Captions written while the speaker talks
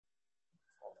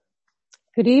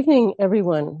Good evening,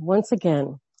 everyone, once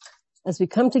again, as we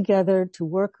come together to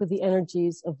work with the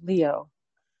energies of Leo,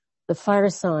 the fire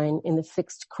sign in the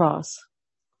fixed cross.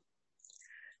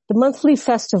 The monthly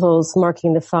festivals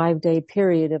marking the 5-day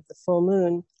period of the full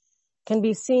moon can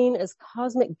be seen as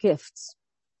cosmic gifts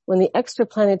when the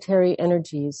extraplanetary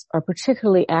energies are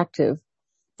particularly active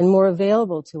and more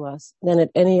available to us than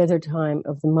at any other time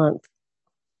of the month.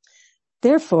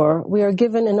 Therefore, we are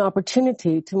given an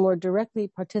opportunity to more directly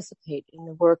participate in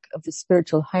the work of the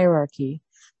spiritual hierarchy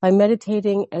by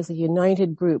meditating as a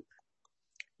united group,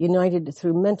 united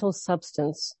through mental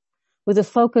substance, with a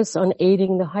focus on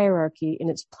aiding the hierarchy in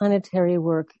its planetary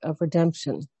work of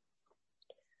redemption.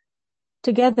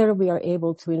 Together, we are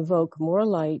able to invoke more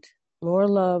light, more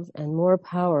love, and more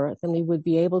power than we would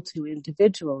be able to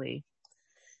individually.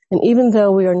 And even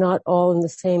though we are not all in the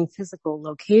same physical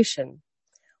location,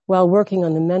 while working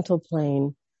on the mental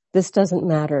plane, this doesn't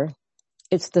matter.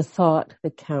 It's the thought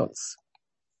that counts.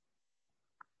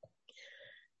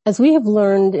 As we have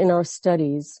learned in our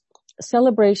studies,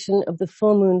 celebration of the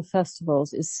full moon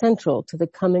festivals is central to the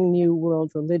coming new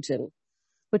world religion,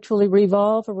 which will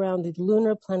revolve around the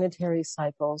lunar planetary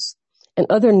cycles and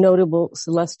other notable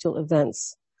celestial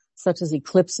events, such as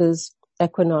eclipses,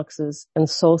 equinoxes, and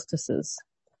solstices.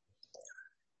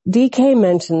 DK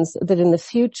mentions that in the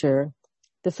future,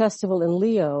 the festival in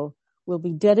Leo will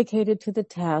be dedicated to the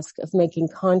task of making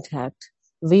contact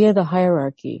via the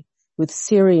hierarchy with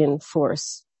Sirian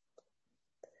force.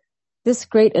 This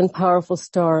great and powerful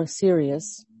star,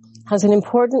 Sirius, has an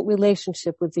important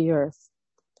relationship with the Earth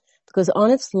because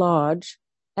on its lodge,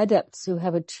 adepts who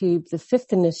have achieved the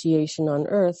 5th initiation on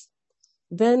Earth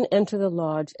then enter the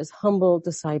lodge as humble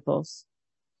disciples.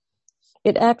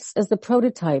 It acts as the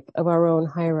prototype of our own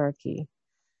hierarchy.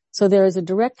 So there is a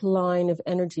direct line of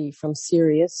energy from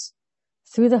Sirius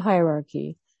through the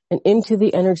hierarchy and into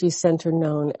the energy center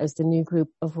known as the new group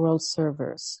of world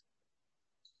servers.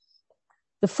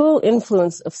 The full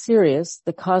influence of Sirius,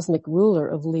 the cosmic ruler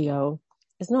of Leo,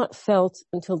 is not felt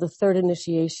until the 3rd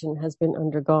initiation has been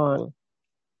undergone.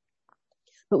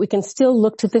 But we can still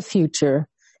look to the future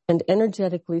and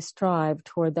energetically strive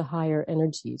toward the higher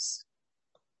energies.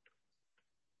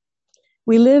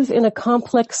 We live in a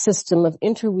complex system of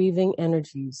interweaving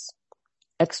energies,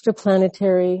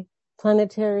 extraplanetary,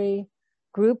 planetary,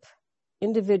 group,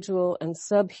 individual, and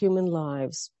subhuman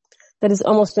lives that is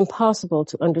almost impossible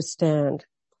to understand.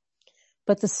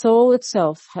 But the soul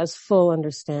itself has full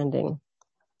understanding.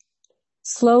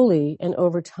 Slowly and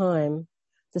over time,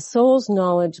 the soul's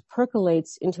knowledge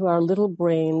percolates into our little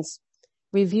brains,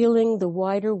 revealing the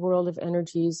wider world of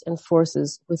energies and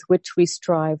forces with which we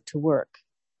strive to work.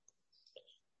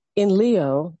 In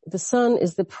Leo, the sun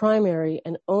is the primary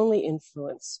and only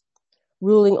influence,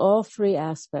 ruling all 3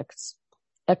 aspects,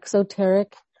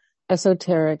 exoteric,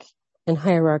 esoteric, and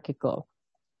hierarchical.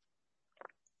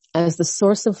 As the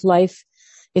source of life,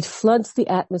 it floods the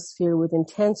atmosphere with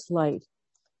intense light,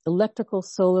 electrical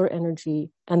solar energy,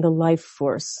 and the life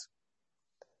force.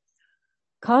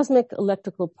 Cosmic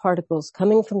electrical particles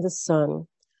coming from the sun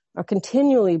are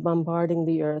continually bombarding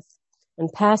the earth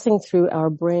and passing through our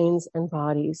brains and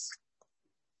bodies.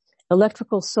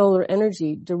 Electrical solar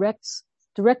energy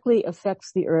directly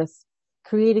affects the earth,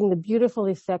 creating the beautiful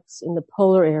effects in the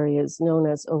polar areas known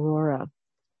as aurora.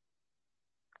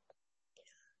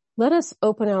 Let us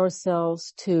open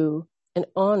ourselves to and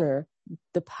honor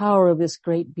the power of this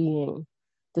great being,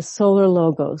 the solar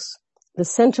logos, the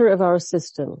center of our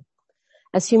system,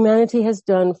 as humanity has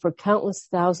done for countless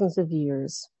thousands of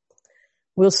years.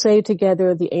 We'll say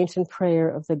together the ancient prayer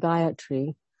of the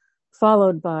Gayatri,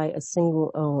 followed by a single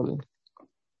Om.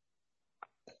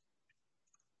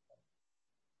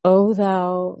 O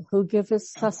thou who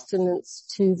givest sustenance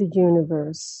to the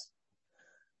universe,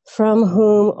 from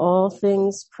whom all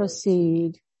things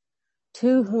proceed,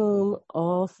 to whom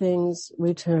all things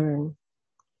return.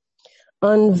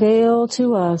 Unveil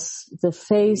to us the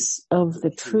face of the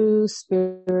true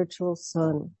spiritual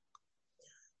sun,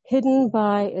 hidden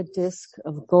by a disk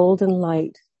of golden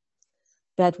light,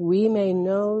 that we may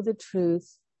know the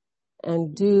truth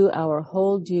and do our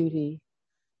whole duty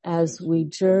as we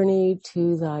journey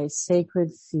to thy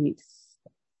sacred feet.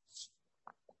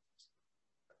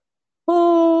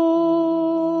 Oh.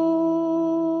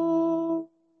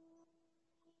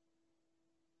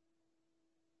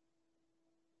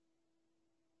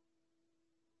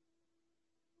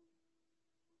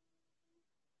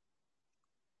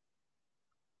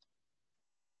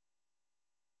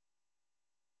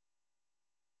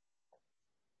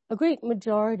 A great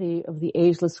majority of the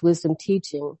ageless wisdom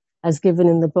teaching, as given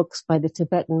in the books by the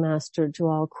Tibetan master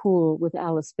Djwhal Khul with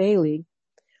Alice Bailey,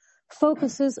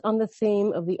 focuses on the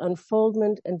theme of the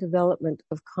unfoldment and development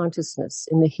of consciousness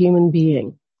in the human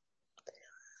being.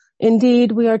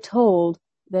 Indeed, we are told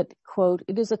that, quote,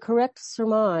 it is a correct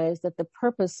surmise that the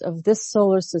purpose of this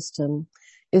solar system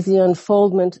is the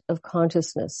unfoldment of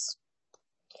consciousness,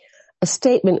 a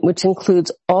statement which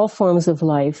includes all forms of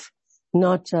life,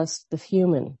 not just the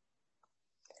human.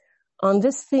 On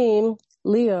this theme,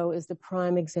 Leo is the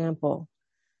prime example,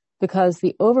 because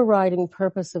the overriding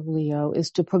purpose of Leo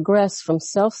is to progress from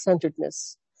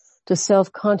self-centeredness to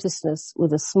self-consciousness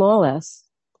with a small s,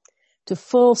 to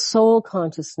full soul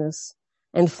consciousness,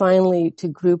 and finally to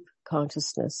group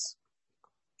consciousness.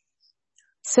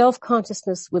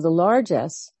 Self-consciousness with a large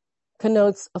S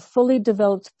connotes a fully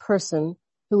developed person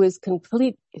who is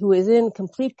in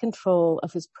complete control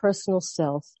of his personal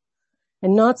self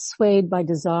and not swayed by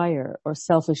desire or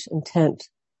selfish intent.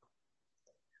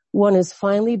 One is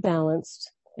finely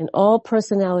balanced in all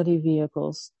personality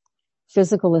vehicles,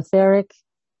 physical, etheric,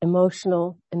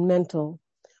 emotional, and mental,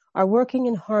 are working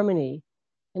in harmony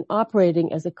and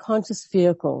operating as a conscious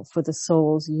vehicle for the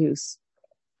soul's use.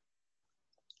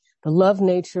 The love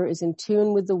nature is in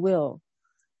tune with the will,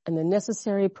 and the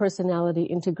necessary personality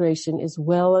integration is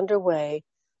well underway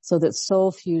so that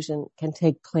soul fusion can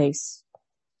take place.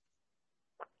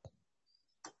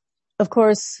 Of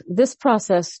course, this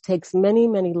process takes many,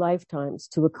 many lifetimes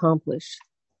to accomplish.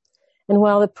 And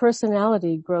while the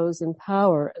personality grows in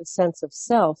power and sense of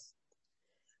self,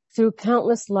 through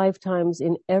countless lifetimes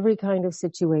in every kind of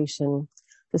situation,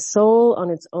 the soul on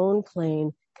its own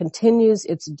plane continues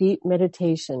its deep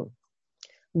meditation,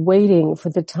 waiting for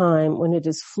the time when it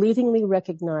is fleetingly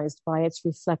recognized by its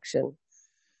reflection,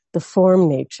 the form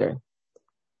nature.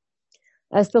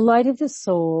 As the light of the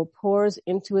soul pours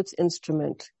into its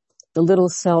instrument, the little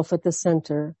self at the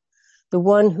center, the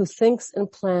one who thinks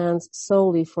and plans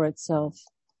solely for itself,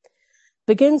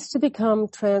 begins to become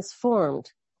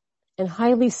transformed and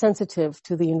highly sensitive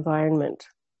to the environment.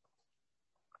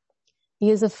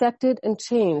 He is affected and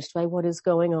changed by what is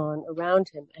going on around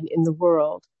him and in the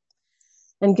world,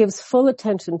 and gives full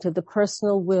attention to the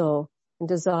personal will and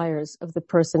desires of the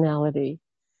personality,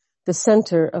 the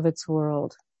center of its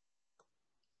world.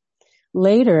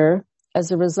 Later, as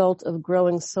a result of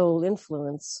growing soul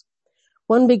influence,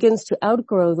 one begins to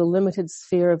outgrow the limited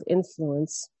sphere of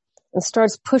influence and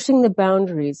starts pushing the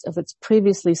boundaries of its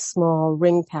previously small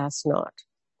ring-pass knot.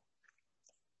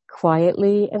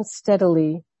 Quietly and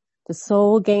steadily, the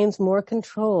soul gains more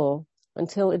control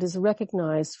until it is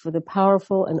recognized for the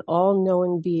powerful and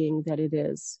all-knowing being that it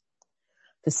is,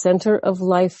 the center of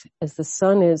life as the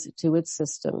sun is to its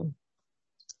system.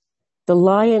 The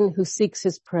lion who seeks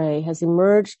his prey has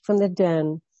emerged from the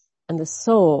den, and the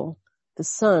soul, the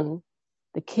sun,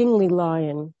 the kingly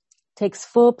lion, takes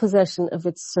full possession of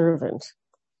its servant,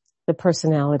 the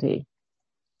personality.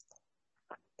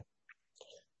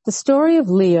 The story of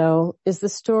Leo is the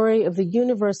story of the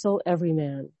universal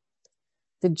everyman,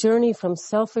 the journey from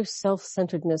selfish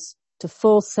self-centeredness to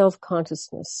full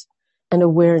self-consciousness and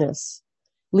awareness,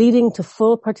 leading to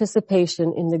full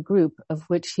participation in the group of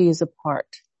which he is a part.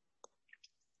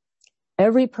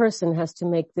 Every person has to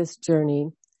make this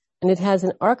journey, and it has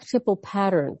an archetypal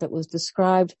pattern that was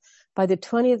described by the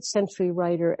 20th century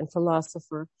writer and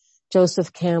philosopher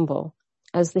Joseph Campbell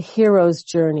as the hero's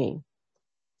journey.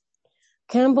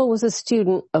 Campbell was a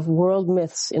student of world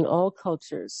myths in all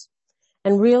cultures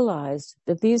and realized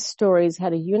that these stories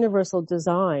had a universal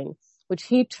design, which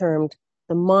he termed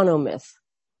the monomyth.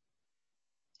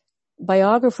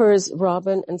 Biographers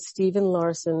Robin and Stephen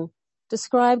Larson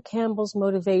describe Campbell's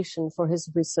motivation for his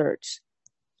research.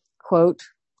 Quote,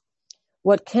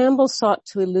 "What Campbell sought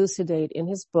to elucidate in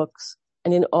his books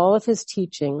and in all of his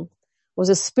teaching was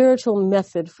a spiritual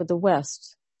method for the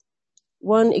West,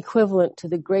 one equivalent to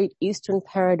the great Eastern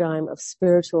paradigm of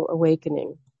spiritual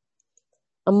awakening,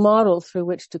 a model through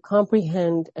which to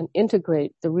comprehend and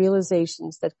integrate the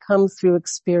realizations that come through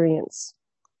experience.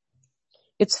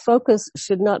 Its focus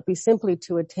should not be simply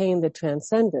to attain the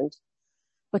transcendent,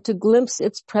 but to glimpse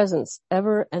its presence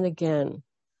ever and again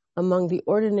among the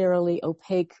ordinarily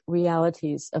opaque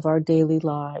realities of our daily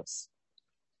lives.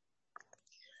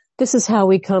 This is how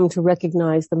we come to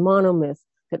recognize the monomyth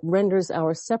that renders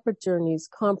our separate journeys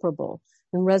comparable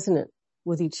and resonant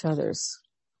with each other's."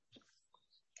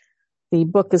 The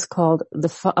book is called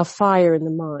A Fire in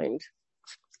the Mind.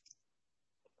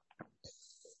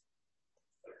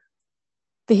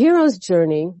 The hero's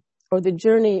journey, or the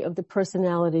journey of the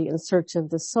personality in search of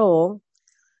the soul,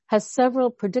 has several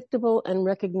predictable and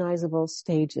recognizable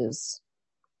stages.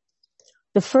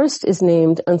 The first is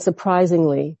named,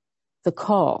 unsurprisingly, the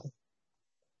call.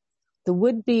 The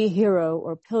would-be hero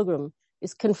or pilgrim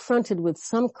is confronted with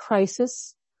some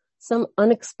crisis, some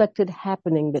unexpected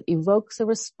happening that evokes a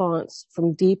response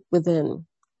from deep within.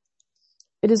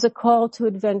 It is a call to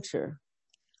adventure,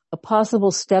 a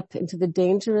possible step into the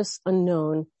dangerous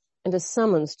unknown, and a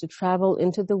summons to travel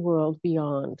into the world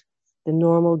beyond the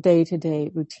normal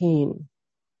day-to-day routine.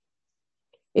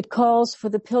 It calls for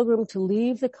the pilgrim to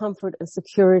leave the comfort and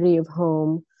security of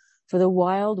home for the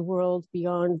wild world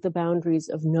beyond the boundaries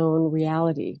of known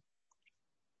reality.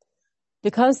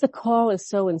 Because the call is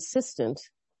so insistent,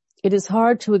 it is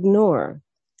hard to ignore,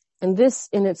 and this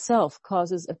in itself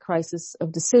causes a crisis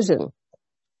of decision.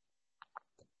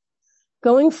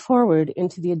 Going forward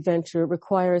into the adventure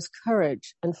requires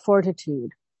courage and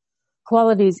fortitude,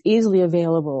 qualities easily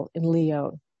available in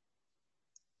Leo.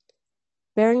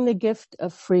 Bearing the gift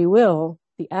of free will,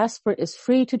 the aspirant is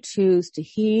free to choose to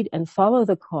heed and follow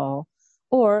the call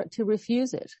or to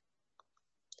refuse it.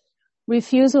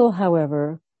 Refusal,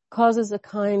 however, causes a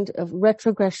kind of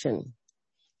retrogression,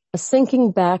 a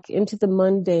sinking back into the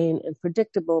mundane and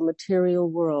predictable material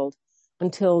world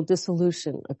until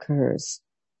dissolution occurs.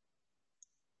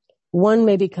 One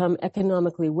may become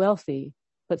economically wealthy,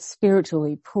 but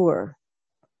spiritually poor.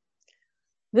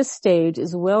 This stage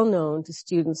is well known to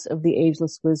students of the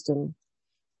Ageless Wisdom,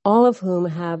 all of whom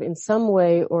have in some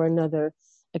way or another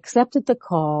accepted the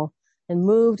call and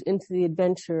moved into the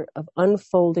adventure of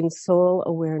unfolding soul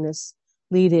awareness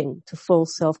leading to full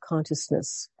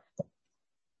self-consciousness.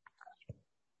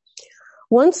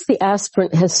 Once the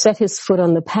aspirant has set his foot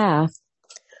on the path,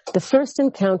 the first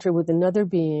encounter with another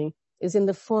being is in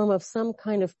the form of some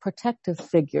kind of protective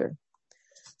figure,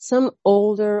 some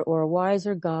older or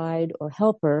wiser guide or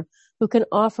helper who can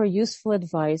offer useful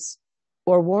advice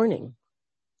or warning,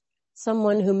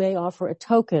 someone who may offer a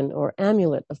token or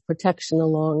amulet of protection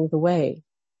along the way.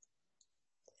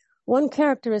 One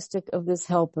characteristic of this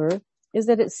helper is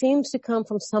that it seems to come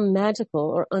from some magical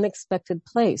or unexpected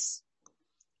place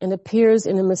and appears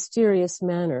in a mysterious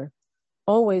manner,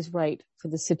 always right for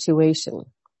the situation.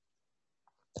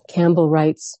 Campbell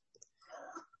writes,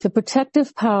 "The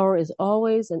protective power is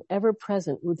always and ever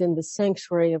present within the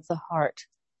sanctuary of the heart,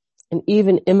 and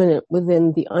even imminent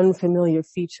within the unfamiliar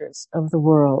features of the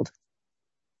world."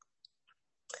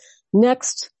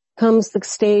 Next comes the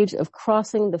stage of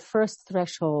crossing the first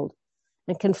threshold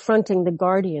and confronting the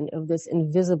guardian of this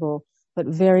invisible but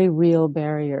very real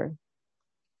barrier.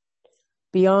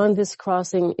 Beyond this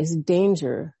crossing is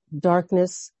danger,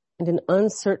 darkness, and an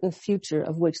uncertain future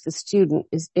of which the student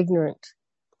is ignorant.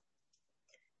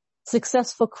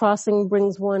 Successful crossing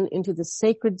brings one into the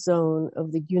sacred zone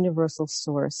of the universal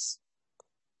source.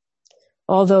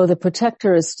 Although the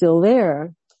protector is still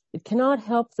there, it cannot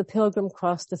help the pilgrim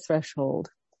cross the threshold.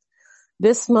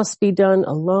 This must be done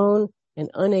alone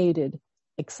and unaided,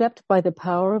 except by the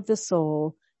power of the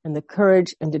soul and the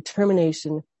courage and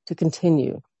determination to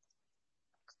continue.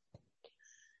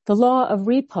 The law of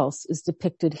repulse is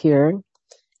depicted here,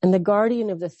 and the guardian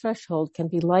of the threshold can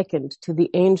be likened to the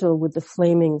angel with the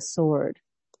flaming sword,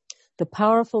 the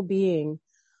powerful being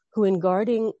who, in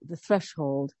guarding the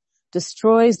threshold,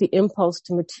 destroys the impulse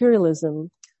to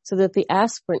materialism so that the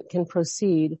aspirant can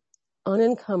proceed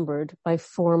unencumbered by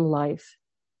form life.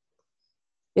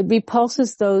 It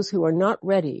repulses those who are not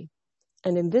ready,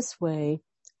 and in this way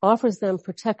offers them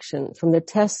protection from the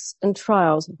tests and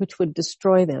trials which would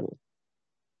destroy them.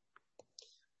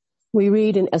 We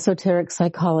read in Esoteric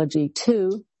Psychology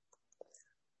 2,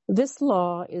 "This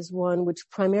law is one which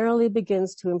primarily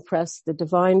begins to impress the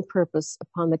divine purpose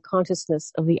upon the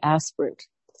consciousness of the aspirant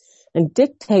and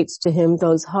dictates to him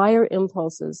those higher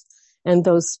impulses and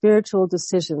those spiritual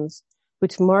decisions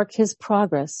which mark his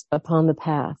progress upon the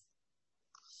path.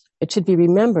 It should be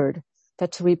remembered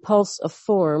that to repulse a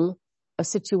form, a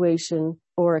situation,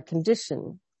 or a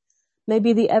condition may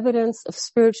be the evidence of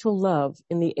spiritual love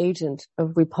in the agent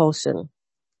of repulsion."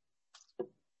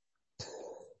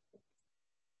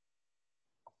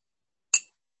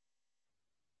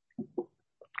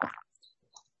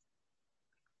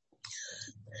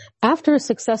 After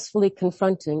successfully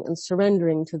confronting and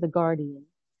surrendering to the guardian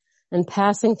and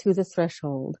passing through the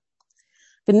threshold,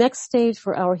 the next stage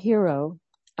for our hero,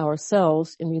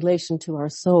 ourselves in relation to our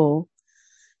soul,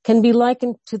 can be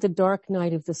likened to the dark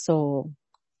night of the soul,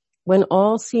 when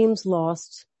all seems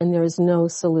lost and there is no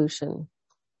solution.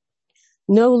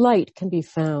 No light can be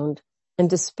found, and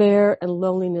despair and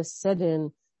loneliness set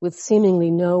in with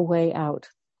seemingly no way out.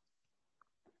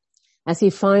 As he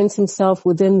finds himself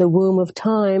within the womb of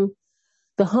time,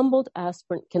 the humbled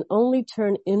aspirant can only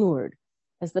turn inward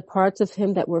as the parts of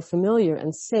him that were familiar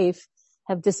and safe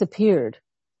have disappeared.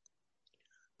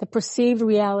 The perceived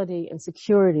reality and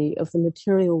security of the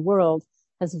material world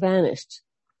has vanished,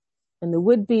 and the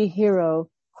would-be hero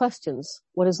questions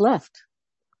what is left.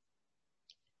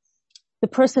 The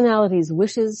personality's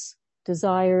wishes,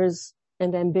 desires,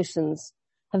 and ambitions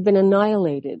have been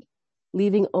annihilated,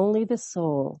 leaving only the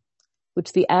soul,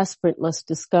 which the aspirant must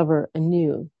discover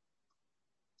anew.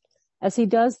 As he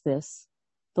does this,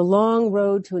 the long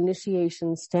road to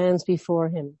initiation stands before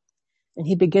him, and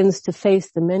he begins to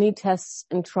face the many tests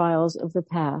and trials of the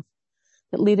path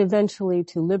that lead eventually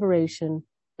to liberation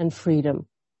and freedom.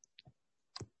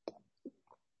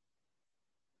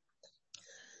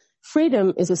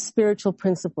 Freedom is a spiritual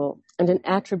principle and an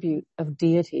attribute of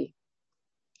deity.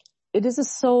 It is a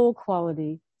soul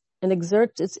quality and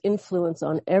exerts its influence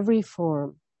on every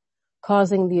form,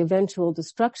 causing the eventual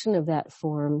destruction of that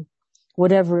form,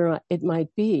 whatever it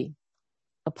might be,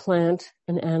 a plant,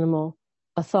 an animal,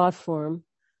 a thought form,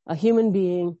 a human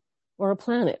being, or a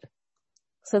planet,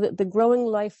 so that the growing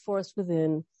life force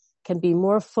within can be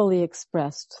more fully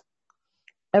expressed,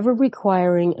 ever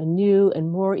requiring a new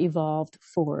and more evolved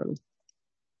form.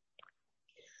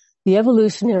 The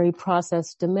evolutionary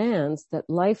process demands that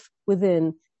life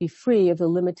within be free of the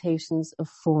limitations of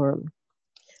form,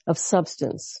 of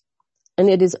substance, and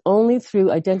it is only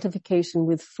through identification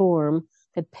with form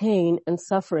that pain and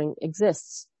suffering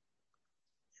exists.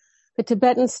 The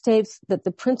Tibetan states that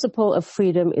the principle of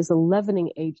freedom is a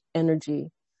leavening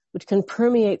energy, which can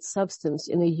permeate substance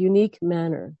in a unique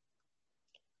manner.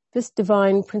 This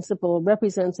divine principle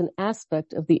represents an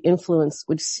aspect of the influence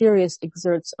which Sirius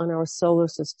exerts on our solar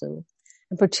system,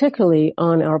 and particularly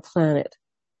on our planet.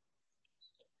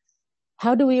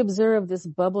 How do we observe this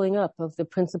bubbling up of the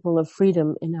principle of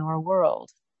freedom in our world?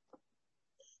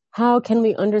 How can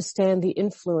we understand the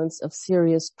influence of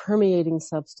Sirius permeating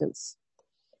substance,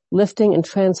 lifting and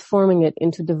transforming it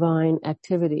into divine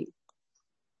activity?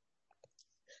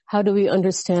 How do we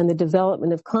understand the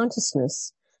development of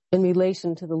consciousness in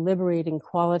relation to the liberating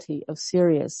quality of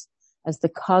Sirius as the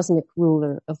cosmic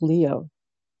ruler of Leo?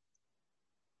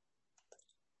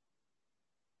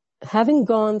 Having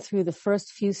gone through the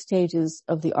first few stages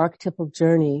of the archetypal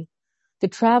journey, the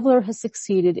traveler has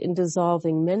succeeded in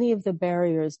dissolving many of the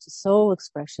barriers to soul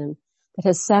expression that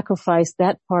has sacrificed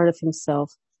that part of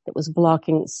himself that was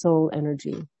blocking soul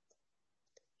energy.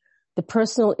 The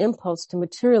personal impulse to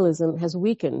materialism has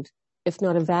weakened, if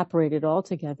not evaporated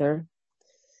altogether,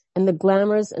 and the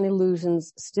glamours and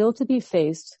illusions still to be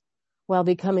faced, while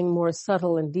becoming more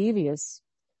subtle and devious,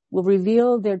 will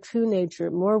reveal their true nature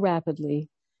more rapidly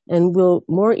and will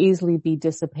more easily be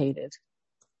dissipated.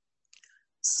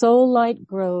 Soul light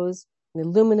grows and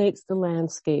illuminates the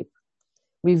landscape,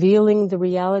 revealing the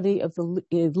reality of the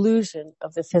illusion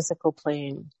of the physical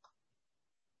plane.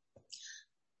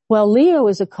 While Leo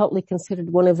is occultly considered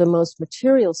one of the most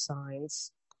material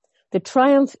signs, the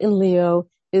triumph in Leo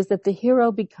is that the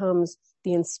hero becomes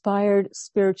the inspired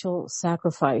spiritual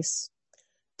sacrifice,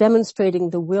 demonstrating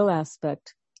the will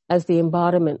aspect as the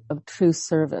embodiment of true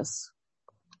service.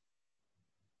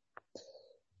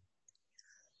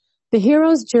 The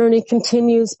hero's journey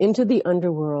continues into the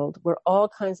underworld, where all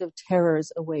kinds of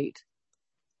terrors await.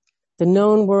 The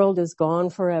known world is gone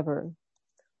forever.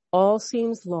 All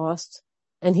seems lost,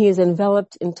 and he is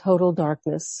enveloped in total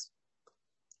darkness.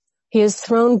 He is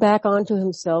thrown back onto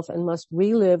himself and must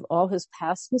relive all his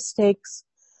past mistakes,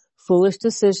 foolish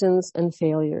decisions, and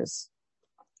failures.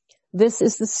 This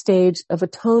is the stage of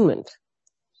atonement,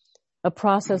 a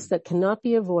process that cannot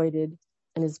be avoided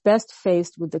and is best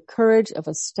faced with the courage of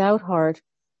a stout heart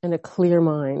and a clear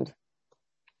mind.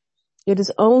 It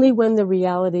is only when the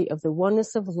reality of the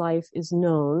oneness of life is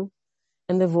known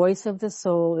and the voice of the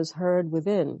soul is heard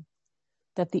within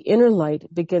that the inner light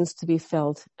begins to be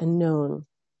felt and known.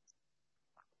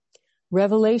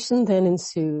 Revelation then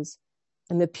ensues,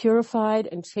 and the purified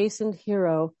and chastened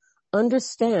hero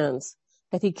understands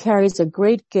that he carries a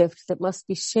great gift that must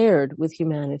be shared with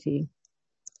humanity.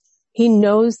 He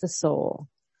knows the soul,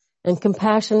 and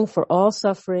compassion for all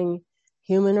suffering,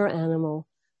 human or animal,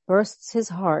 bursts his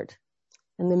heart,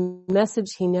 and the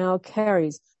message he now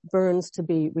carries burns to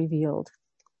be revealed.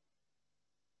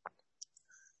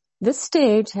 This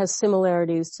stage has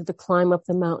similarities to the climb up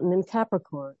the mountain in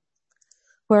Capricorn,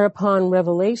 where upon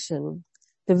revelation,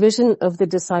 the vision of the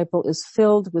disciple is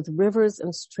filled with rivers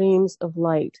and streams of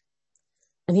light,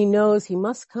 and he knows he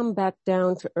must come back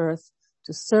down to earth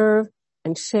to serve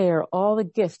and share all the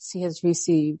gifts he has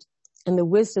received and the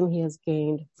wisdom he has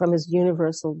gained from his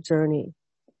universal journey.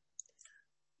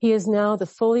 He is now the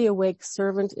fully awake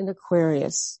servant in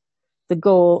Aquarius, the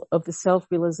goal of the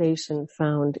self-realization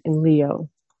found in Leo.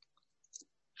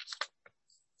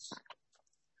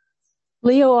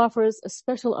 Leo offers a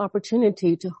special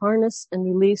opportunity to harness and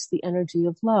release the energy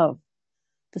of love,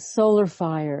 the solar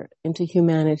fire, into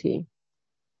humanity.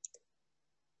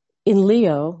 In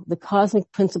Leo, the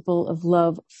cosmic principle of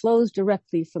love flows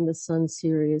directly from the sun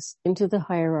Sirius into the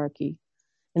hierarchy,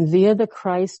 and via the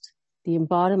Christ, the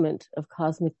embodiment of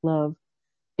cosmic love,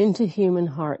 into human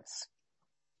hearts.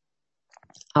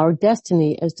 Our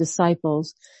destiny as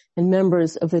disciples and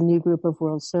members of the new group of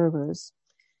world servers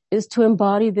is to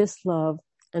embody this love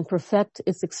and perfect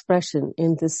its expression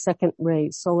in this second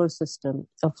ray solar system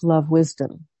of love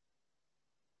wisdom.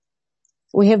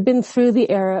 We have been through the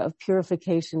era of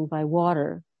purification by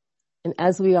water, and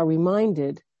as we are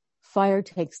reminded, fire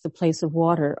takes the place of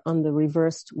water on the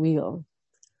reversed wheel.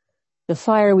 The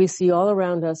fire we see all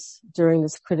around us during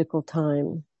this critical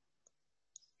time.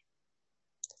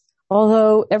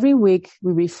 Although every week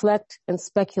we reflect and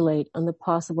speculate on the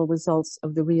possible results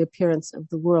of the reappearance of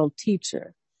the world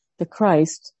teacher, the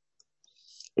Christ,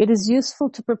 it is useful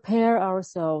to prepare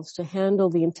ourselves to handle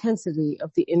the intensity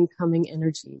of the incoming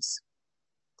energies.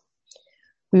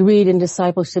 We read in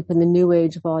Discipleship in the New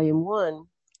Age, Volume 1,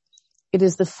 it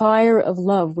is the fire of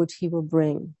love which he will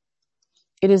bring.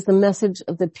 It is the message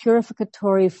of the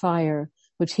purificatory fire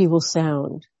which he will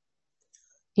sound.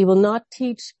 He will not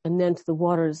teach anent the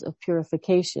waters of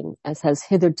purification, as has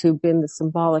hitherto been the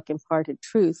symbolic imparted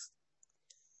truth.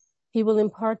 He will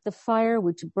impart the fire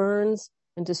which burns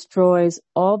and destroys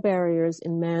all barriers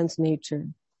in man's nature,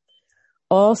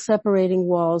 all separating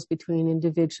walls between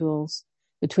individuals,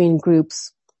 between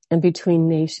groups, and between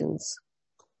nations.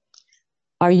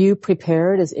 Are you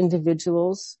prepared as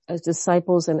individuals, as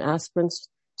disciples and aspirants,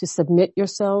 to submit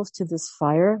yourselves to this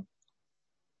fire?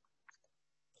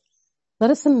 Let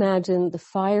us imagine the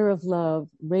fire of love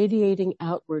radiating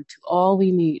outward to all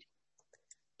we meet,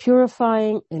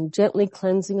 purifying and gently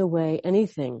cleansing away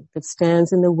anything that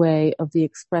stands in the way of the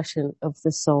expression of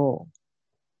the soul.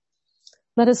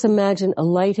 Let us imagine a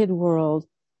lighted world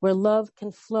where love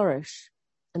can flourish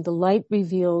and the light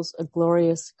reveals a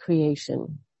glorious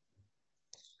creation.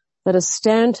 Let us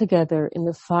stand together in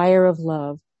the fire of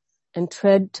love and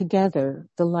tread together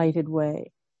the lighted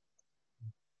way.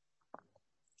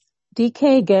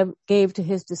 DK gave to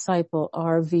his disciple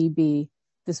RVB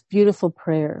this beautiful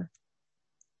prayer.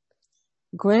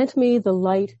 Grant me the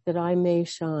light that I may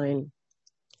shine.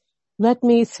 Let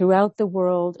me throughout the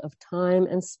world of time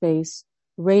and space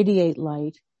radiate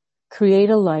light, create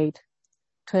a light,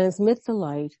 transmit the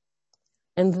light,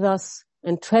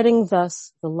 and treading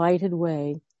thus the lighted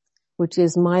way, which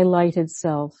is my lighted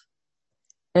self,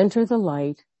 enter the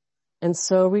light, and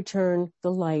so return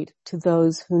the light to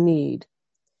those who need,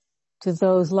 to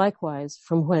those likewise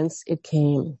from whence it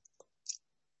came.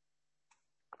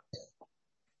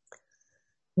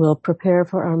 We'll prepare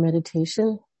for our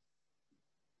meditation.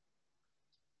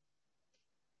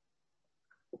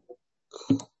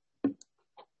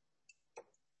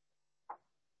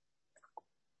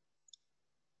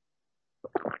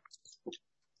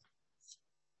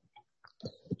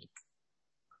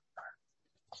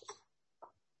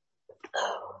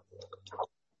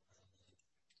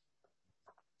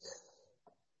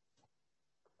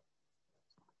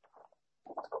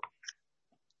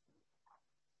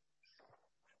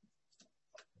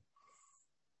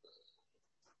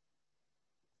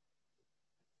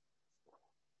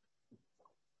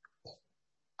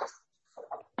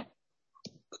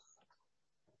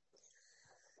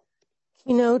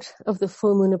 Keynote of the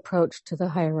full moon approach to the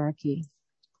hierarchy.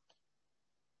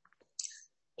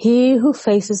 He who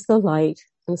faces the light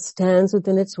and stands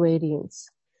within its radiance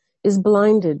is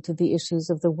blinded to the issues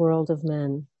of the world of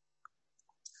men.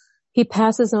 He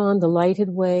passes on the lighted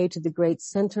way to the great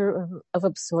center of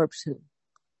absorption.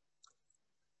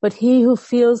 But he who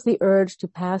feels the urge to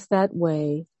pass that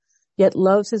way, yet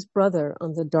loves his brother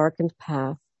on the darkened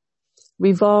path,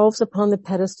 revolves upon the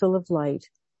pedestal of light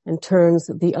and turns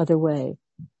the other way.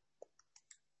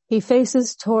 He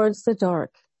faces towards the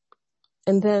dark,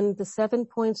 and then the 7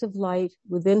 points of light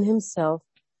within himself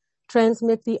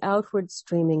transmit the outward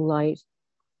streaming light,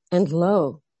 and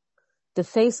lo, the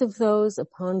face of those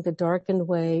upon the darkened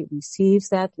way receives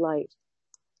that light.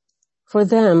 For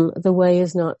them the way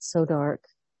is not so dark.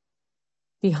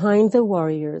 Behind the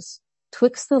warriors,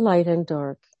 twixt the light and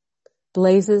dark,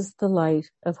 blazes the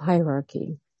light of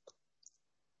hierarchy.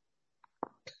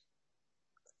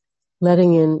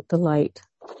 Letting in the light.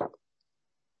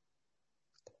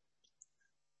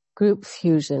 Group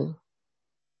fusion.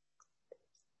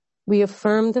 We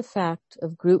affirm the fact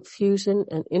of group fusion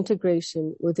and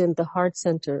integration within the heart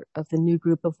center of the new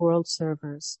group of world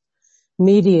servers,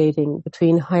 mediating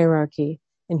between hierarchy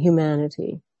and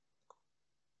humanity.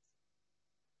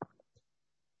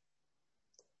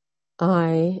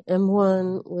 I am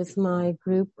one with my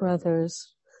group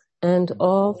brothers, and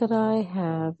all that I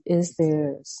have is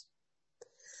theirs.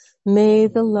 May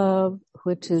the love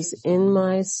which is in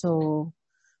my soul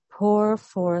pour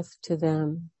forth to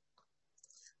them.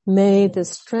 May the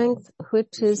strength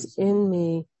which is in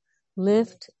me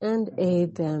lift and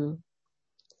aid them.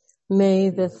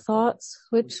 May the thoughts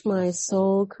which my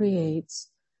soul creates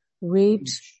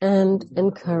reach and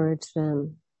encourage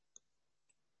them.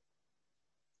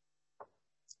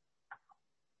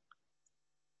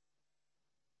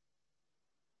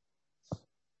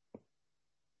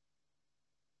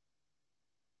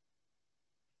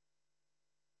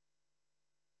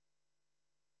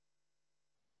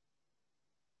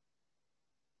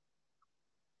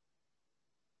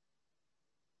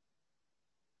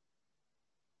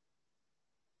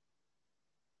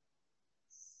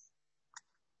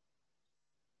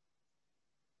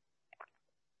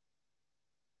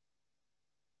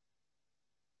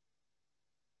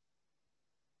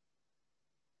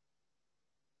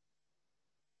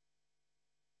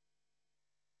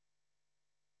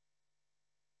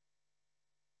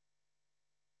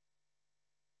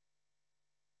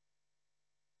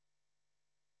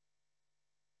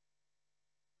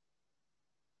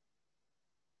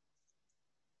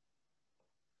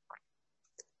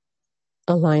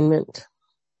 Alignment.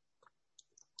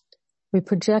 We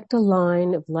project a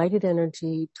line of lighted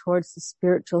energy towards the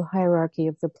spiritual hierarchy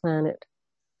of the planet,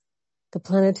 the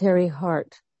planetary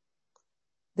heart,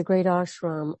 the great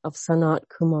ashram of Sanat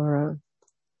Kumara,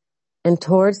 and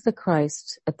towards the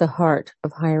Christ at the heart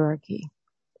of hierarchy.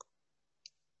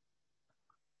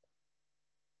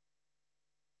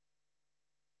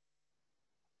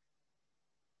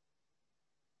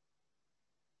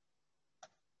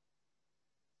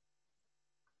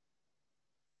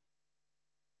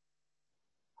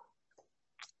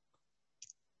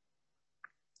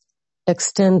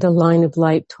 Extend the line of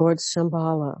light towards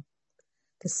Shambhala,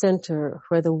 the center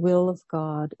where the will of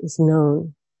God is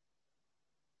known.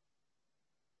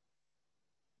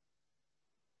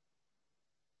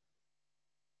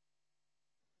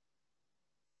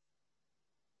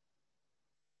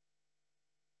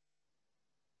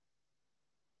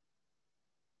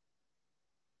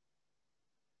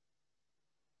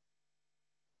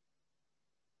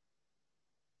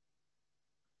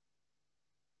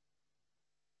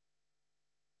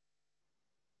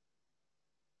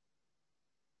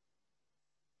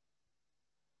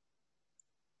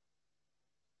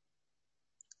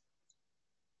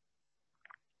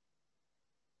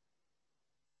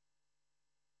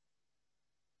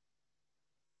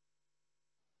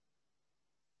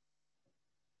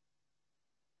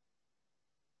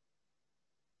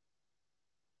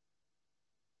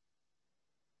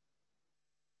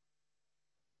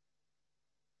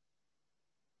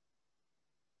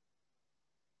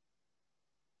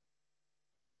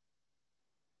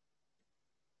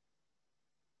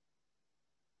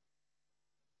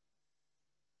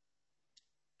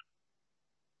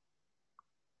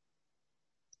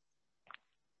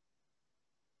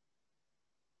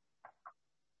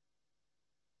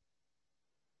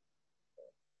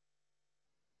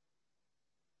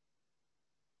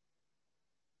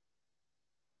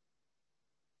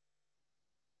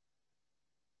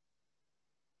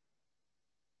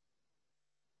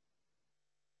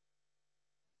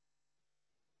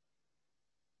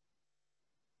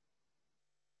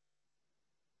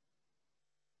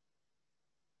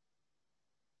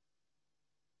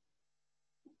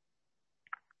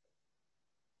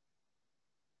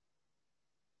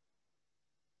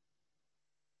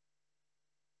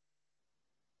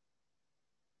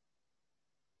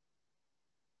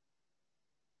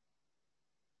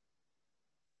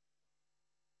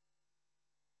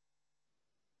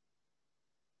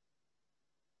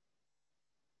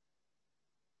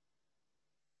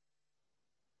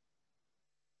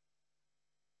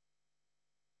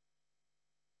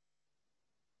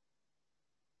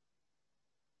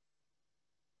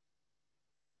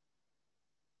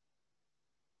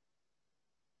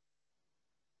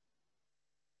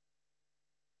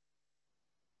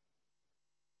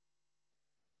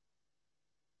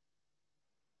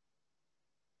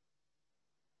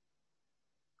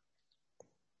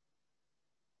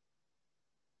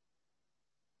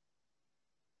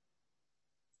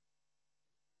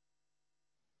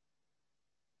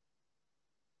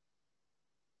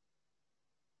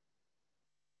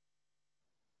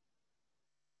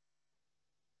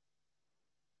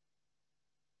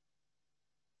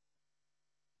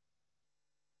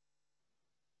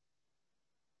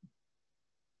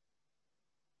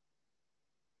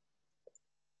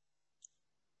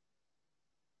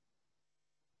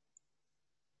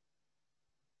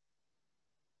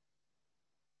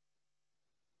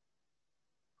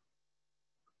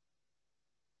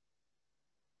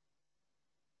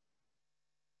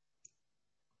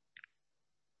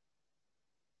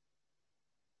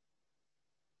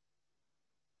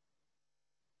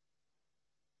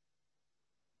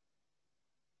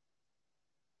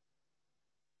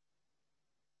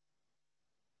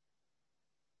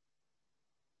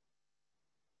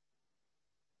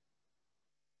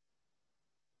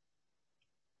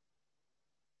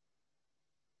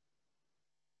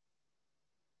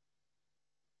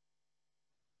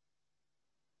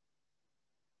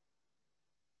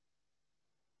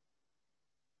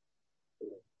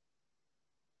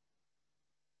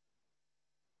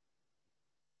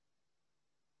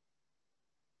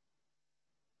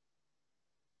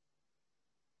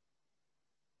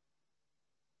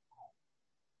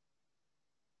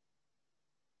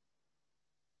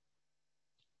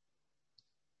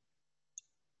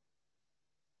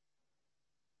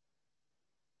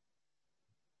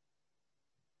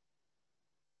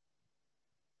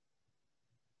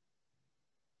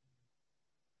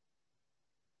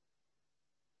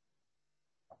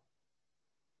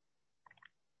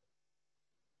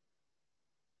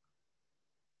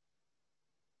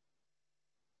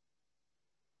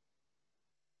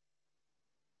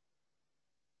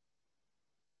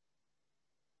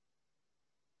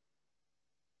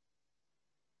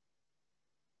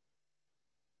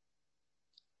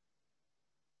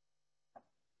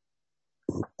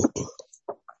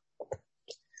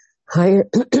 Higher,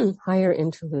 higher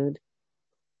interlude.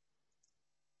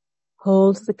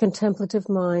 Hold the contemplative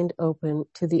mind open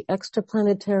to the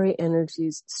extraplanetary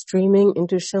energies streaming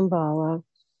into Shambhala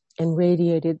and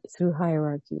radiated through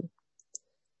hierarchy.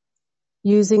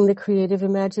 Using the creative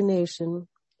imagination,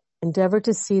 endeavor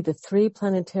to see the three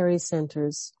planetary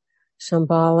centers,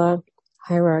 Shambhala,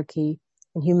 hierarchy,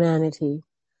 and humanity,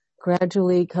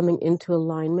 gradually coming into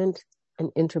alignment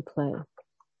and interplay.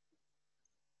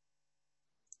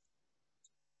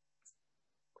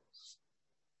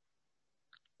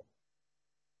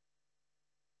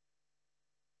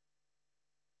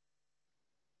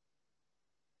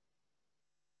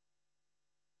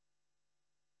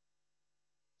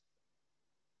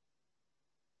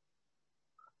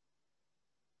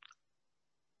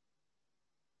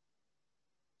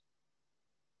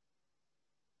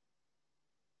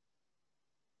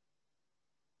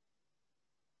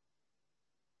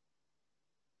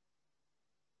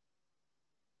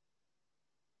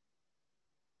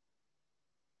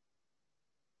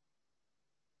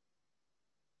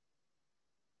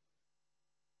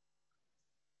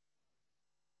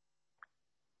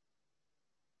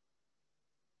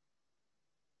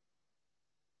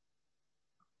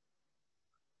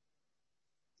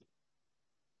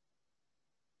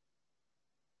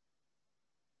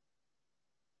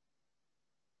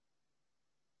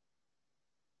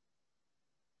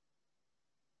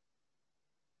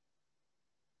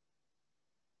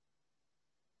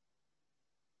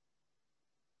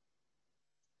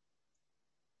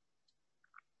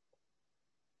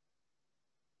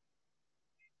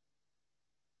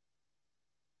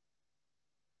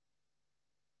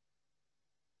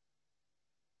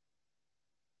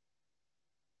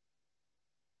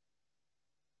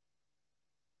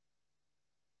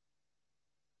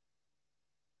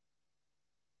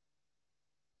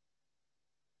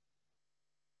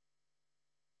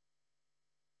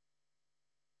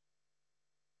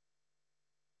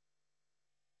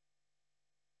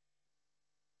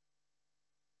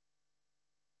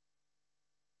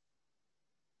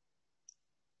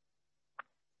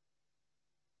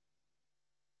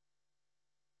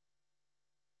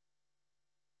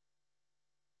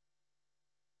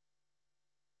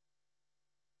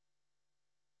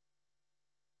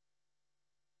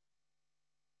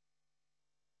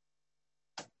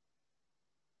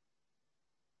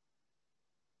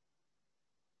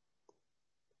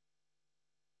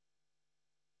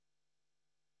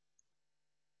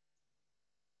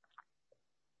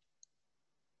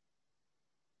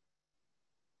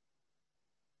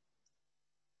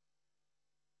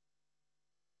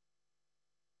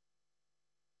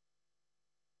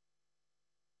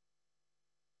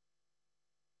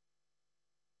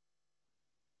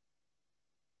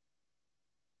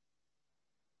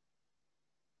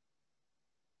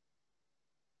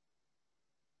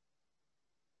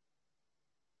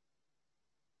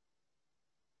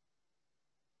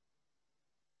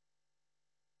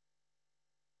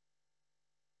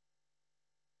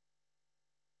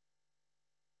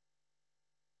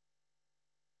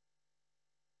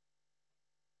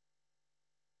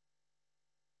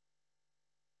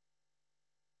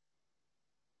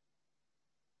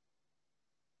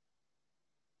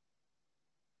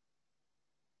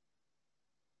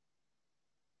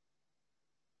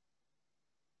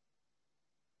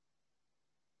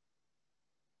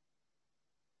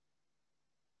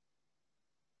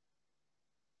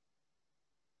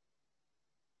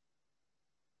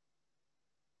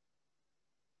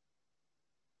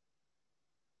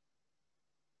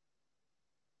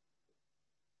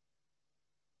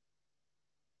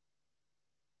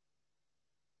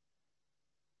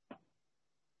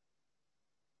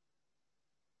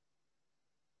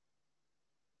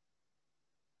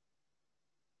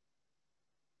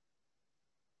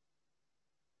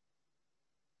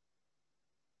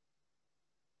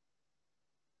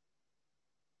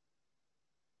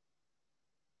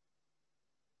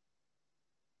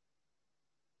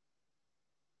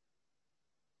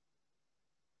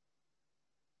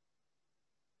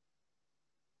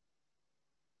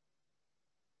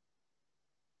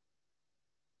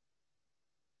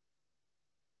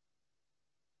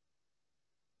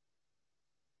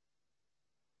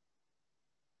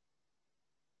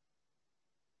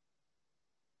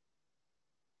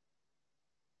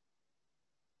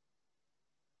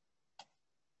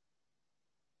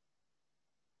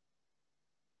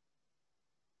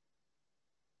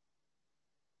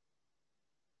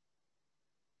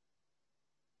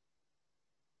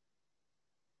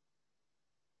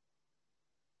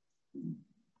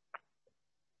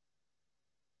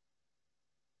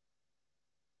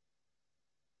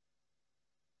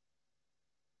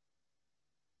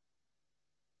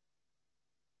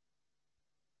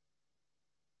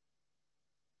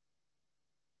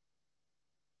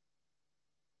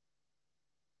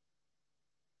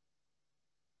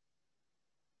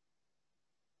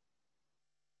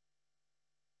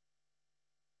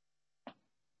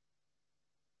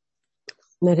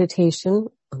 Meditation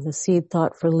on the seed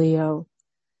thought for Leo.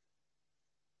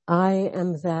 I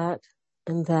am that,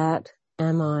 and that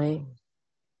am I.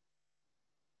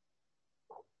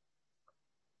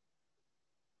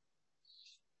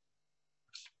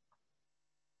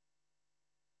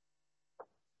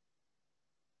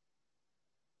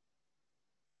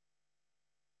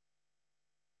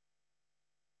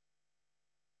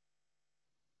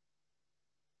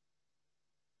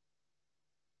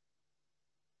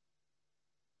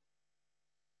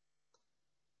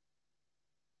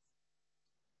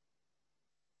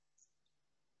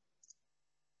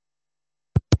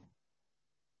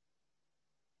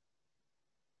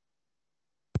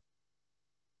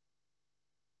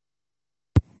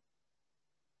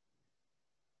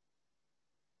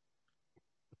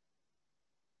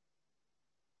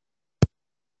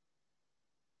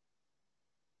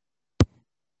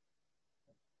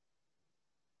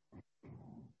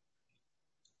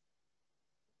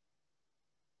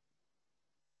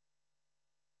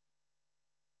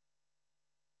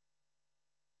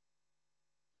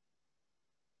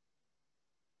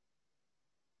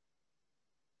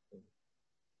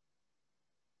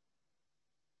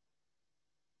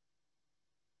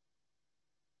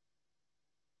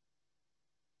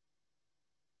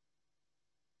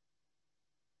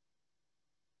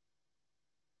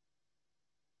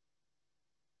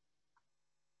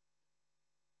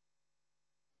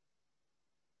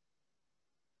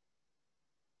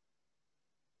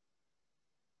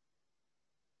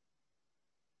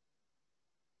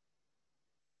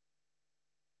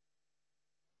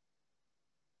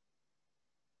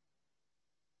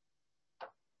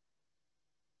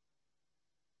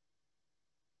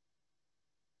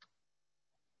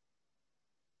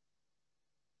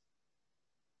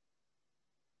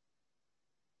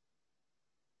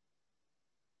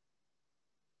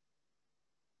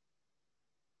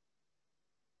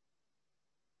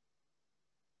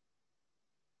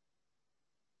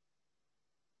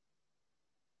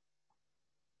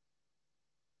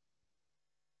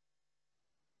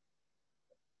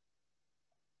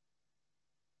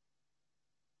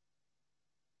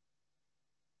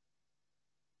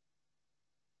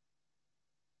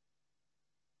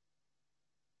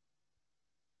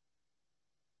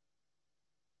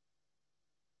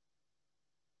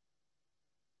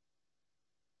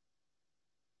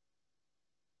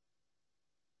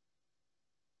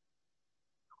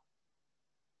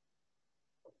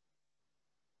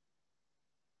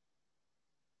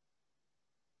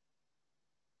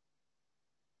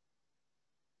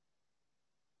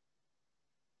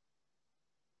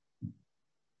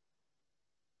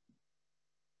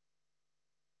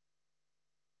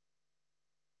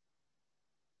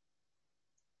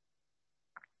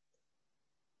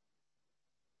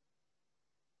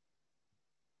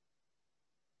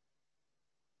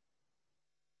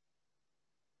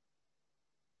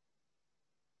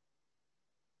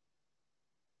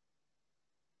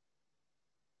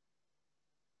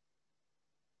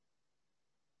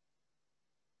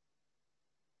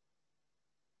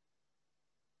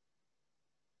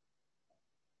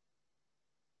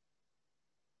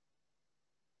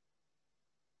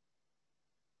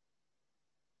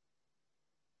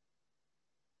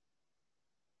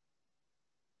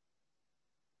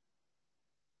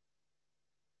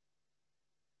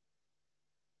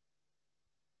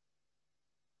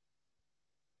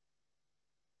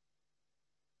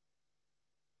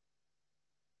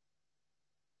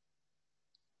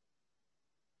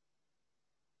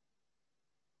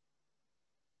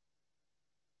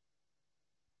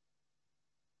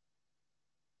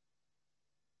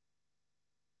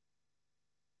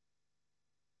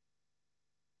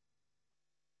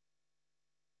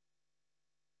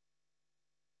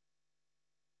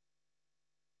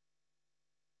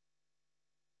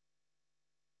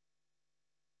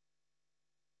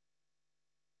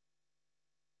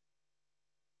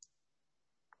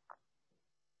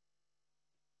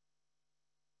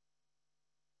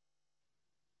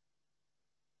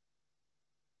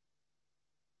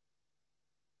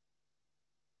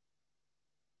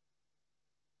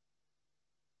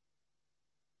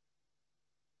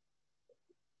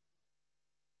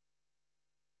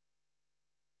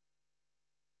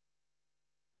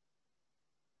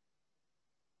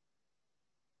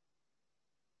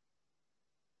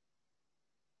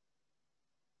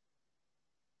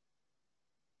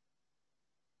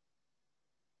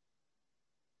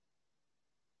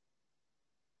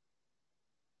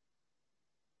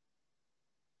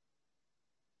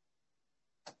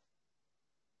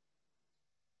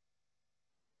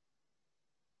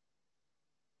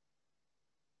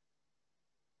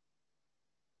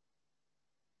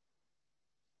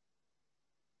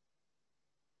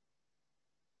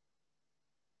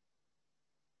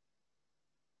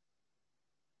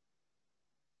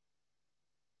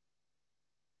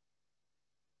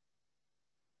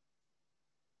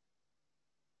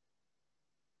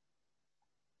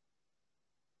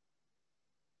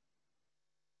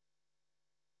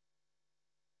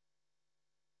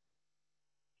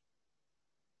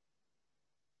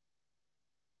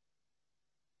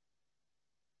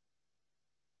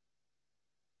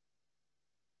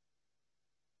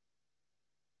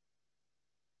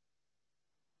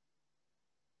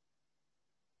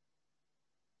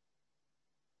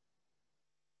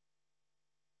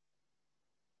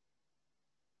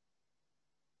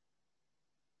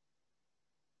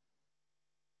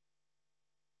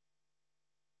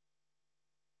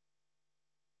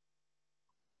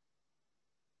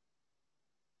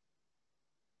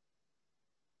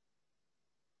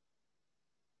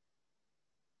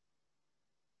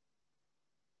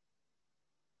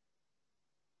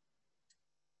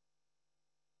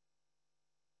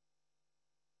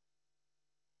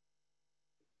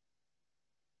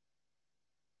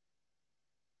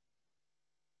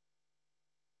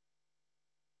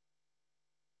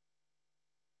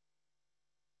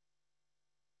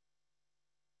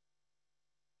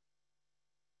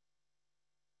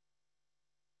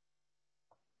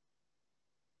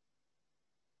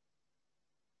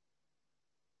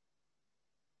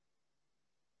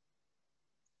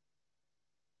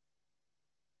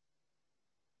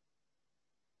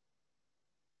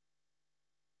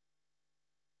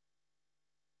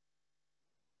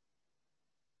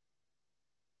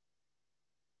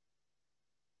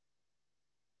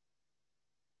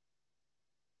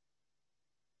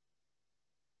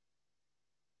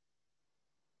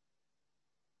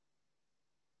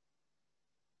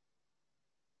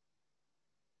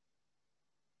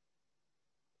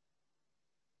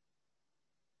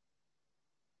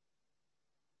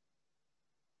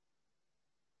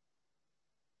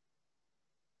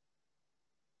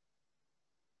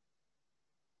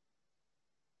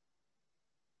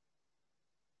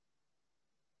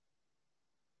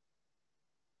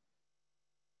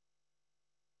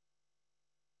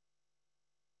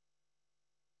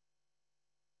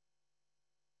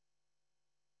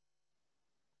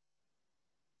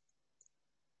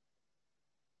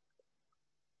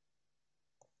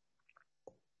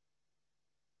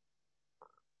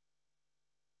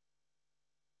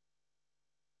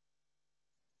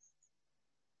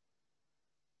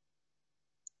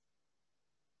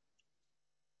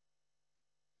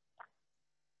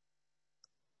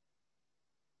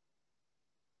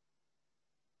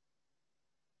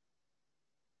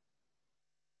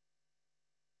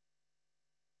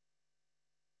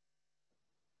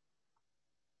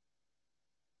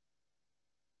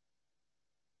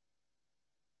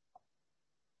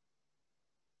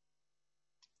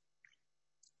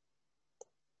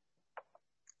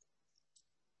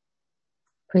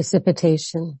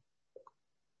 Precipitation.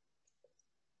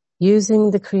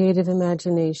 Using the creative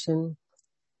imagination,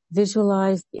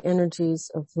 visualize the energies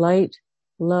of light,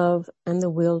 love, and the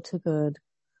will to good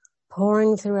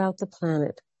pouring throughout the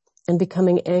planet and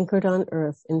becoming anchored on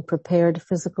Earth in prepared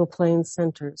physical plane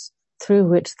centers through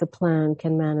which the plan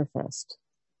can manifest.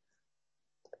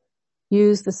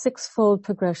 Use the sixfold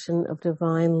progression of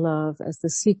divine love as the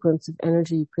sequence of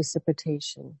energy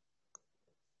precipitation.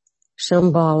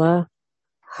 Shambhala,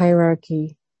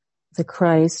 hierarchy, the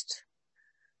Christ,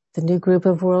 the new group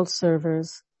of world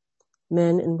servers,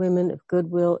 men and women of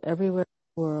goodwill everywhere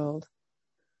in the world,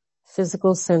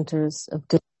 physical centers of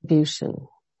distribution.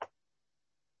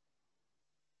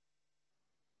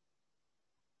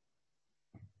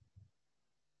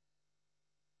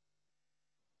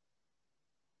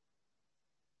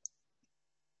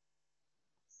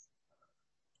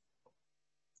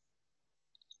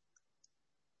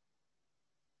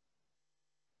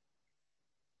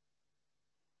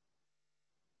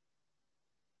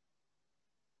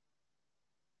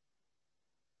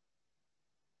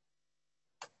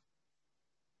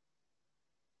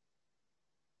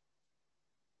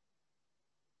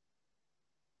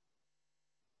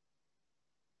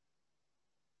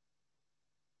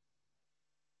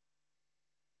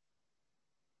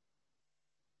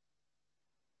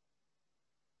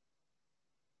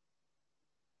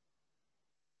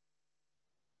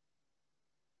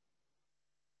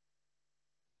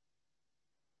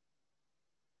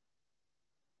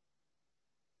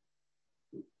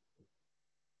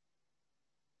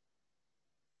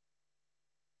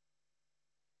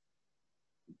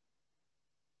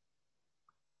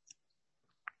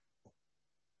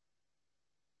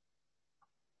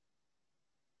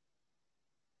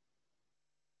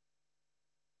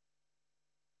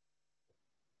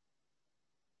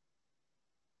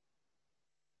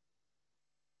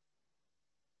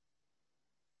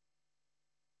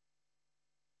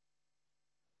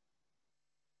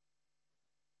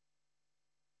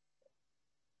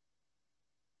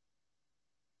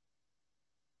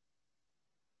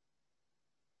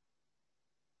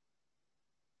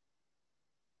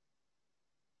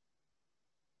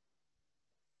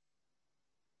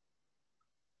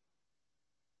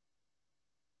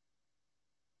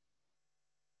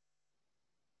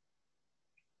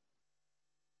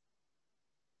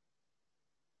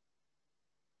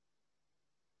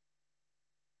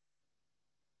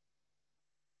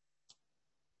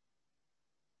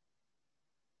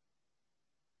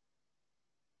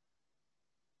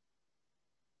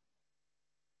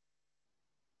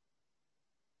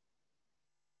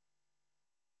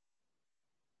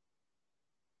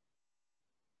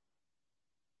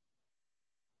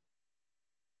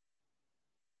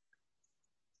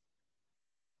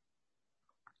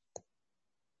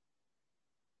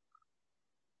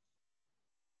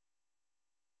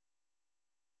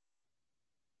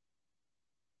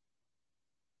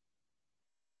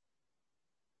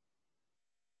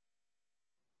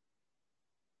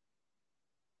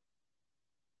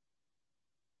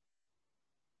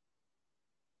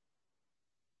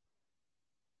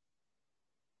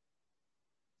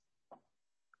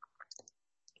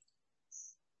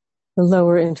 The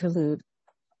lower interlude.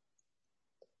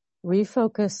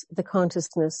 Refocus the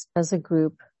consciousness as a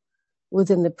group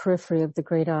within the periphery of the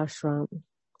great ashram.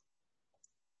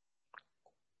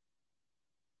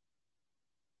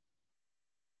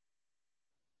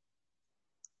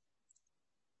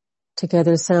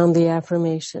 Together sound the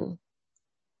affirmation.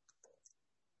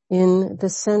 In the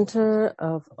center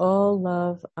of all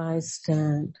love I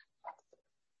stand.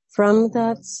 From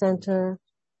that center,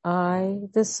 I,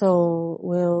 the soul,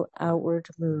 will outward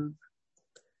move.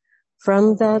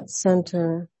 From that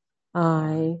center,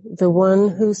 I, the one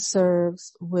who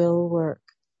serves, will work.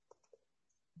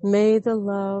 May the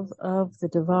love of the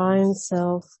divine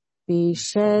self be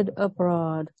shed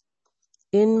abroad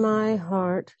in my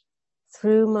heart,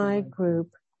 through my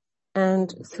group,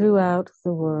 and throughout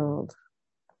the world.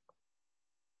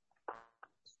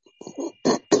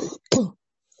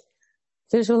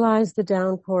 Visualize the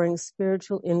downpouring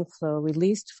spiritual inflow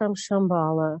released from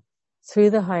Shambhala through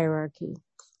the hierarchy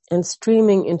and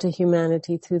streaming into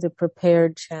humanity through the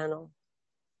prepared channel.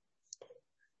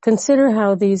 Consider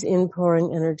how these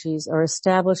inpouring energies are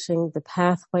establishing the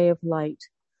pathway of light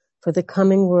for the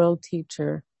coming world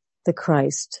teacher, the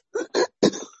Christ.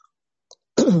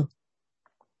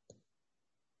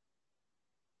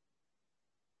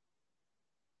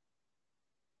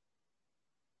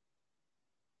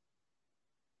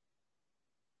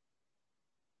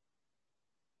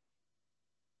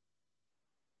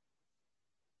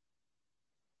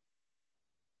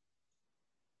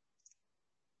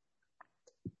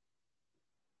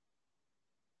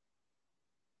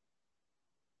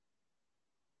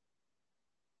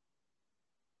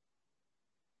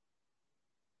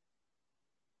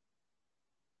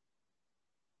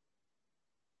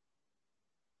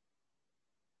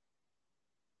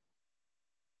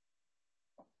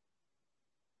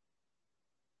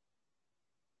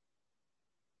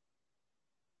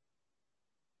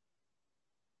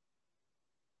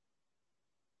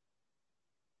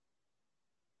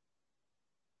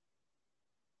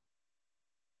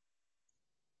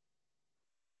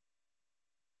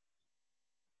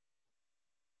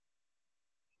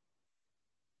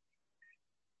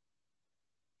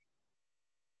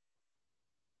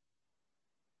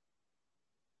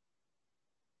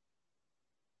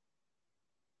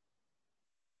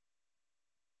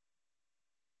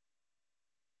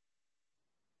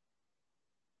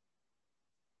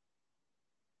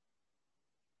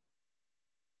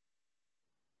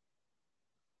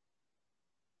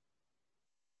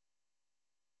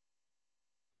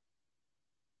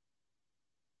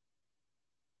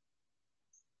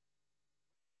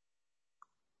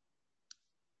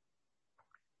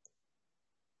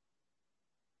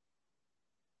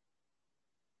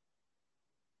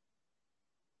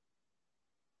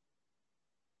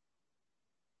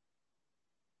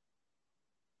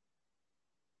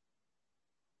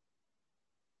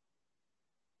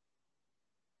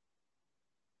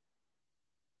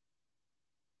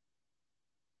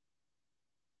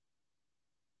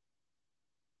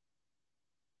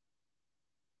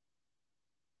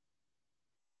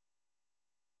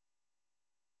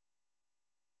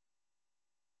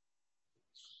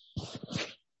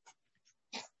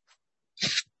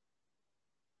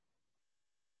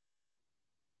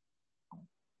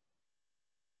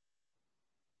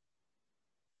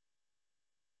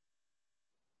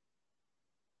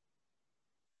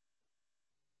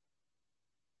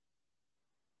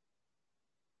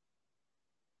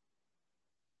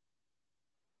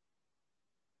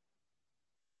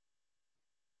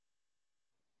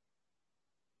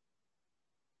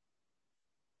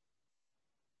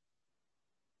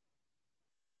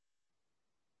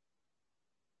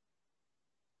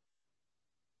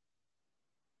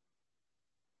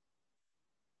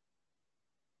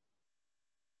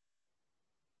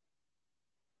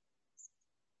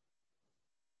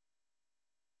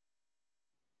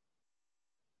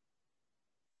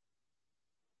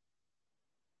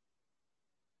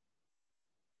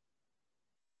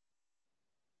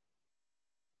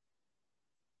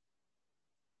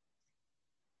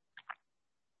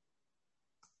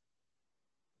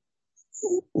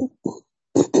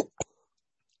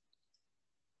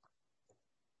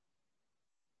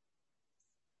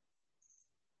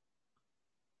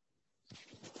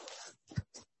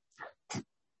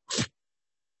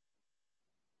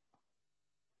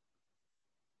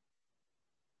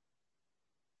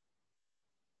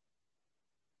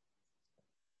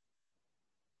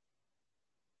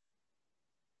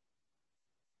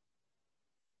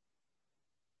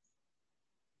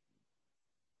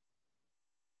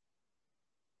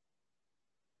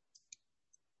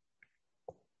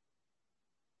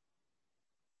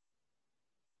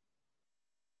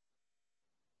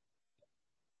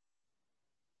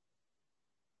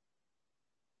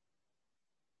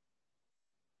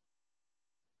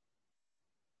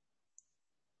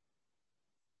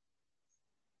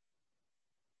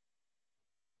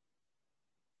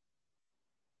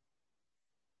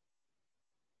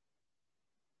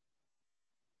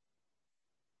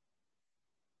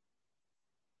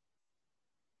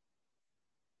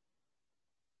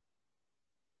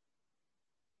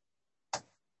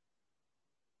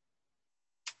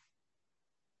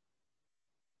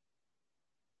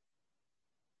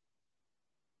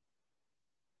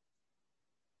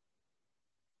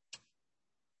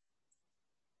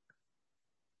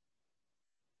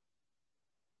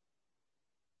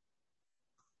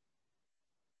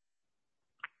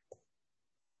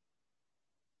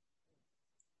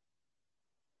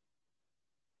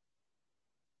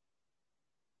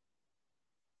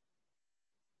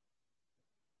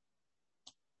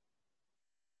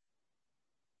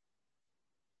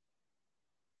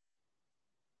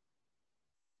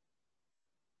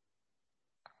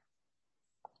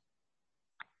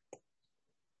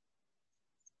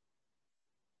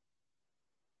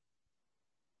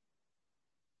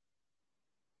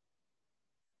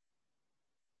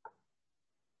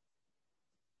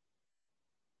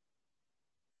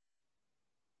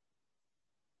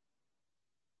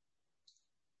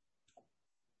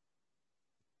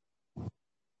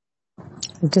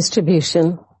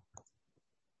 Distribution.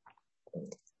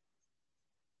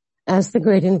 As the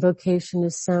great invocation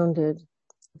is sounded,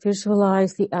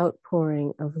 visualize the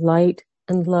outpouring of light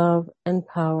and love and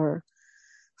power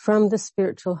from the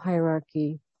spiritual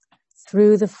hierarchy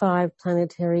through the 5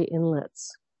 planetary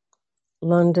inlets: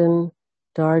 London,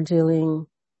 Darjeeling,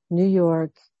 New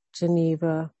York,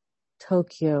 Geneva,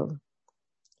 Tokyo,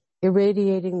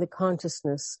 irradiating the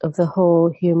consciousness of the whole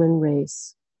human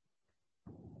race.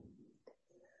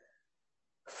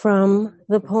 From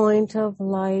the point of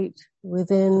light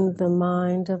within the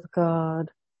mind of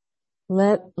God,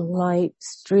 let light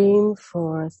stream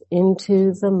forth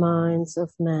into the minds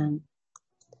of men.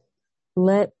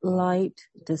 Let light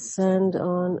descend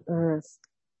on earth.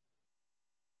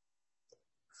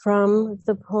 From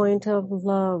the point of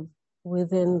love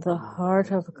within the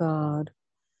heart of God,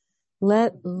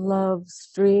 let love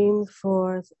stream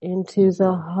forth into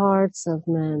the hearts of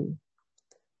men.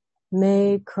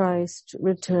 May Christ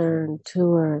return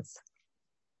to earth.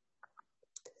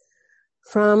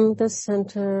 From the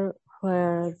center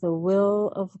where the will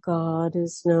of God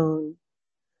is known,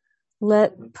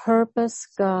 let purpose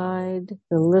guide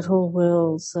the little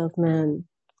wills of men,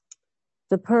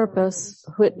 the purpose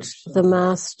which the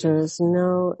masters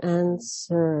know and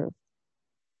serve.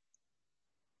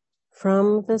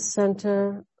 From the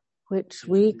center which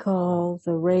we call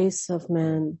the race of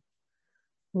men,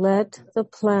 let the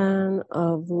plan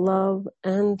of love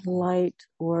and light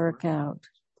work out,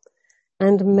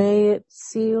 and may it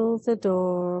seal the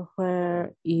door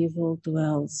where evil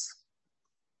dwells.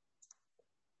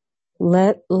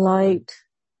 Let light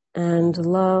and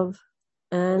love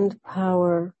and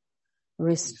power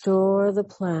restore the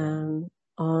plan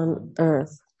on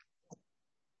earth.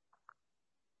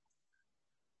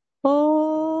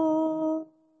 Oh.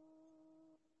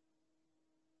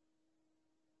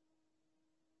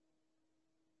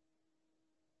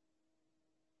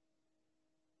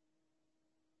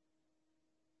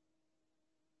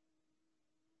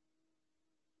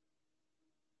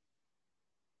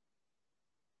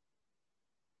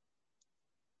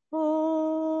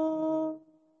 Oh.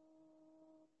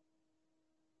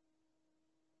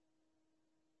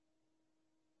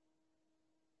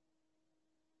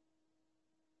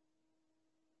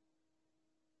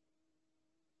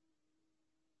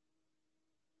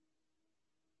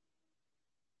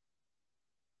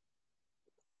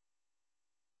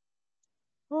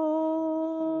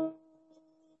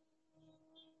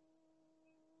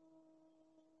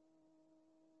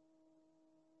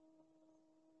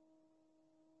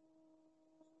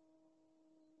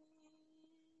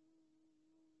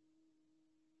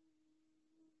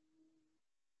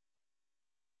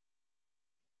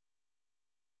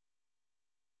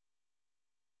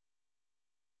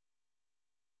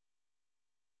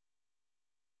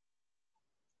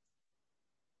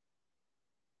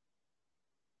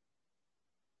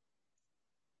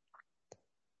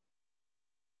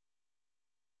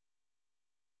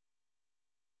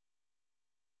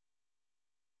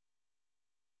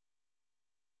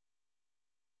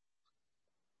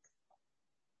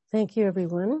 Thank you,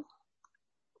 everyone.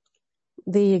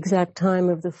 The exact time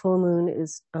of the full moon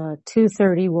is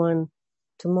 2:31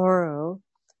 tomorrow,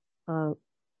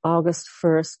 August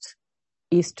 1st,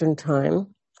 Eastern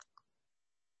Time.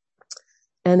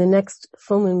 And the next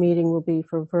full moon meeting will be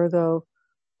for Virgo,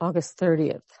 August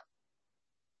 30th.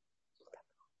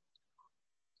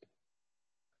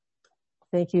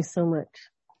 Thank you so much.